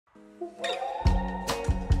Hi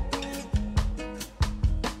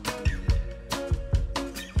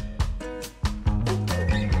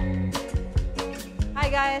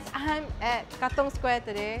guys, I'm at Katong Square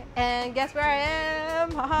today, and guess where I am?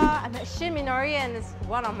 Haha, I'm at Shin Minori, and it's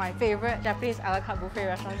one of my favorite Japanese a la carte buffet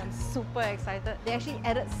restaurants. I'm super excited. They actually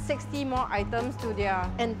added 60 more items to their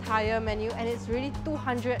entire menu, and it's really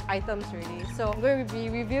 200 items really. So I'm going to be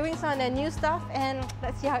reviewing some of their new stuff, and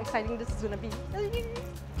let's see how exciting this is going to be. Let's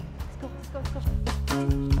go.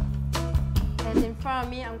 And in front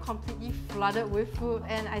of me, I'm completely flooded with food,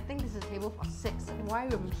 and I think this is a table for 6. Why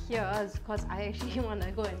I'm here is because I actually want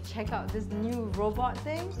to go and check out this new robot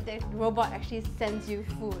thing. So the robot actually sends you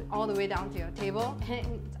food all the way down to your table, and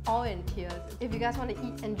it's all in tiers. If you guys want to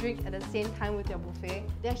eat and drink at the same time with your buffet,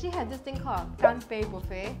 they actually have this thing called ganpei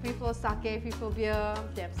buffet. Free flow sake, free flow beer,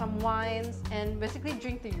 they have some wines, and basically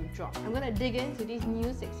drink till you drop. I'm gonna dig into these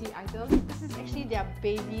new sexy items. This is actually their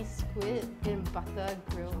baby squid in butter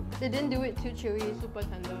grilled. They didn't do it too chewy, super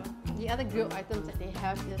tender. The other grilled items that they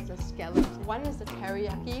have is the scallops. One is the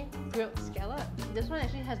teriyaki grilled scallop. This one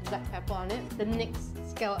actually has black pepper on it. The next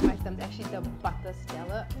scallop item is actually the butter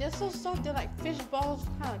scallop. They're so soft, they're like fish balls,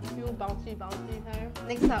 kind of cute, bouncy kind.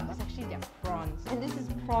 Next up is actually their prawns. And this is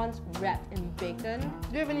prawns wrapped in bacon.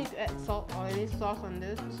 You don't even need to add salt or any sauce on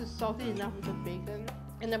this. This is salty enough with the bacon.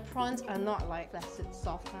 And the prawns are not like flaccid,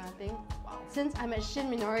 soft kind of thing. Wow. Since I'm at Shin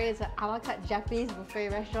Minori, it's an a la carte Japanese buffet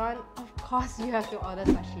restaurant, of course you have to order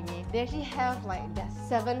sashimi. They actually have like their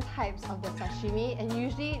 7 types of the sashimi, and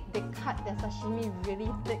usually they cut their sashimi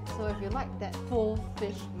really thick. So if you like that full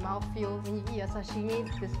fish mouthfeel when you eat your sashimi,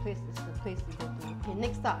 this place is the place to go to. Okay,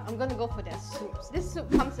 next up, I'm gonna go for their soups. This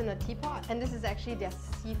soup comes in a teapot, and this is actually their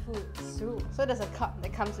seafood soup. So there's a cup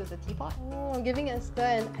that comes with the teapot. Oh, I'm giving it a stir,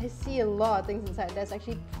 and I see a lot of things inside. There's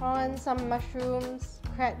actually prawns, some mushrooms,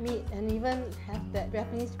 crab meat, and even have that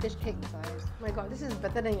Japanese fish cake inside. Oh my god, this is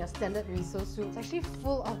better than your standard miso soup. It's actually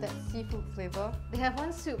full of that seafood flavor. They have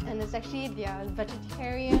one soup, and it's actually their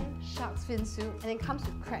vegetarian shark's fin soup, and it comes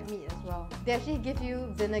with crab meat as well. They actually give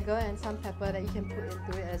you vinegar and some pepper that you can put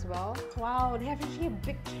into it as well. Wow, they have actually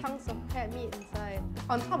big chunks of crab meat inside.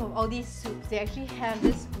 On top of all these soups, they actually have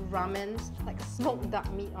this ramen, like smoked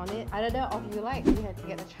duck meat on it. Either that, or if you like, you have to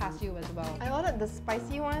get the char siu as well. I ordered the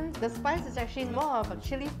spicy one. The spice is actually more of a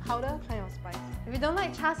chili powder kind of spice. If you don't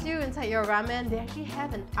like char siu inside your ramen, they actually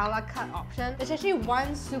have an a la carte option. There's actually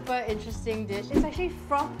one super interesting dish. It's actually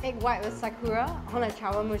frothed egg white with sakura on a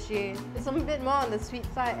chawamushi. It's a bit more on the sweet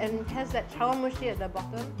side and has that chawamushi at the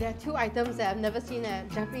bottom. There are 2 items that I've never seen at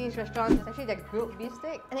Japanese restaurants. It's actually their grilled beef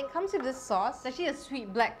steak, and it comes with this sauce. It's actually a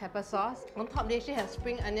sweet black pepper sauce. On top, they actually have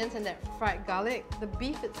spring onions and that fried garlic. The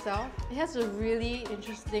beef itself, it has a really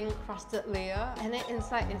interesting crusted layer, and then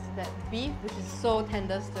inside is that beef, which is so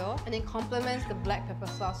tender still, and it complements the black pepper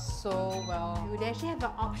sauce so well. They actually have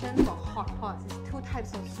an option for hot pots. It's 2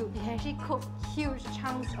 types of soup. You can actually cook huge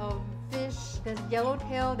chunks of fish. There's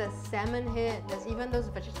yellowtail, there's salmon head, there's even those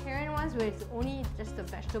vegetarian ones where it's only just the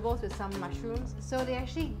vegetables with some mushrooms. So they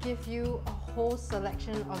actually give you a whole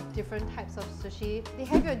selection of different types of sushi. They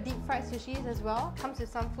have your deep fried sushis as well. Comes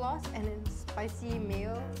with some floss and it's spicy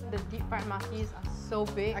mayo. The deep fried makis are so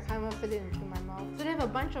big, I can't even fit it into my mouth. So they have a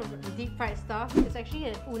bunch of deep fried stuff. It's actually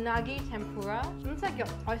an unagi tempura. It's like your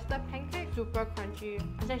oyster pancake, super crunchy.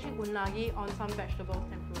 It's actually unagi on some vegetable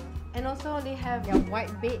tempura. And also they have their white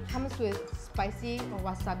bait. Comes with spicy or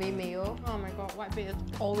wasabi mayo. Oh my god, white bait is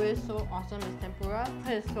always so awesome with tempura.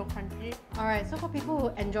 It is so crunchy. Alright, so for people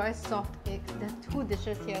who enjoy soft eggs, there's 2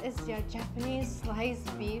 dishes here. It's their Japanese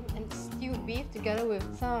sliced beef and stewed beef together with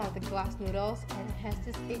some of the glass noodles, and it has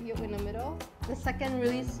this egg yolk in the middle. The second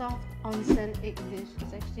really soft onsen egg dish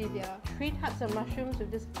is actually their 3 types of mushrooms with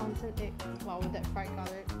this onsen egg. Wow, with that fried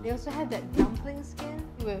garlic. They also have that dumpling skin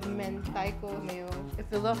with mentaiko mayo. If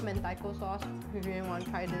you love mentaiko sauce, if you really want to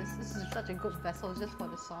try this, this is such a good vessel just for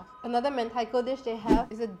the sauce. Another mentaiko dish they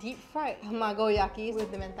have is a deep fried tamagoyaki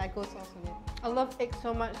with the mentaiko sauce in it. I love egg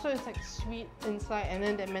so much, so it's like sweet inside and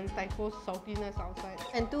then the mentaiko saltiness outside.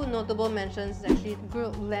 And 2 notable mentions is actually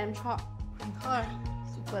grilled lamb chop.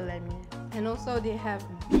 Super lammy. And also they have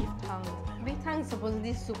beef tongue. Beef tongue is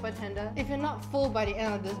supposedly super tender. If you're not full by the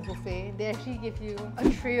end of this buffet, they actually give you a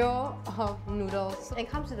trio of noodles. It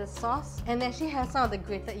comes with a sauce, and they actually have some of the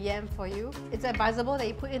grated yam for you. It's advisable that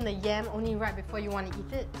you put in the yam only right before you want to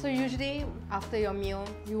eat it. So usually, after your meal,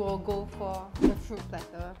 you will go for the fruit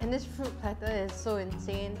platter. And this fruit platter is so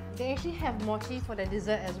insane. They actually have mochi for the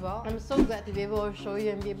dessert as well. I'm so glad to be able to show you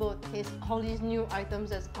and be able to taste all these new items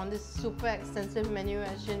that's on this super extensive menu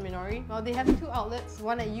at Shin Minori. Well, they have 2 outlets,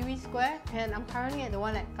 one at UE Square And I'm currently at the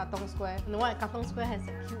one at Katong Square. And the one at Katong Square has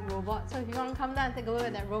a cute robot. So if you want to come down and take a look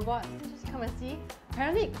at that robot, just come and see.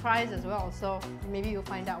 Apparently it cries as well, so maybe you'll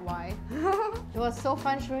find out why. It was so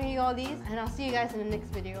fun showing you all these, and I'll see you guys in the next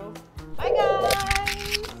video. Bye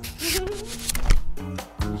guys!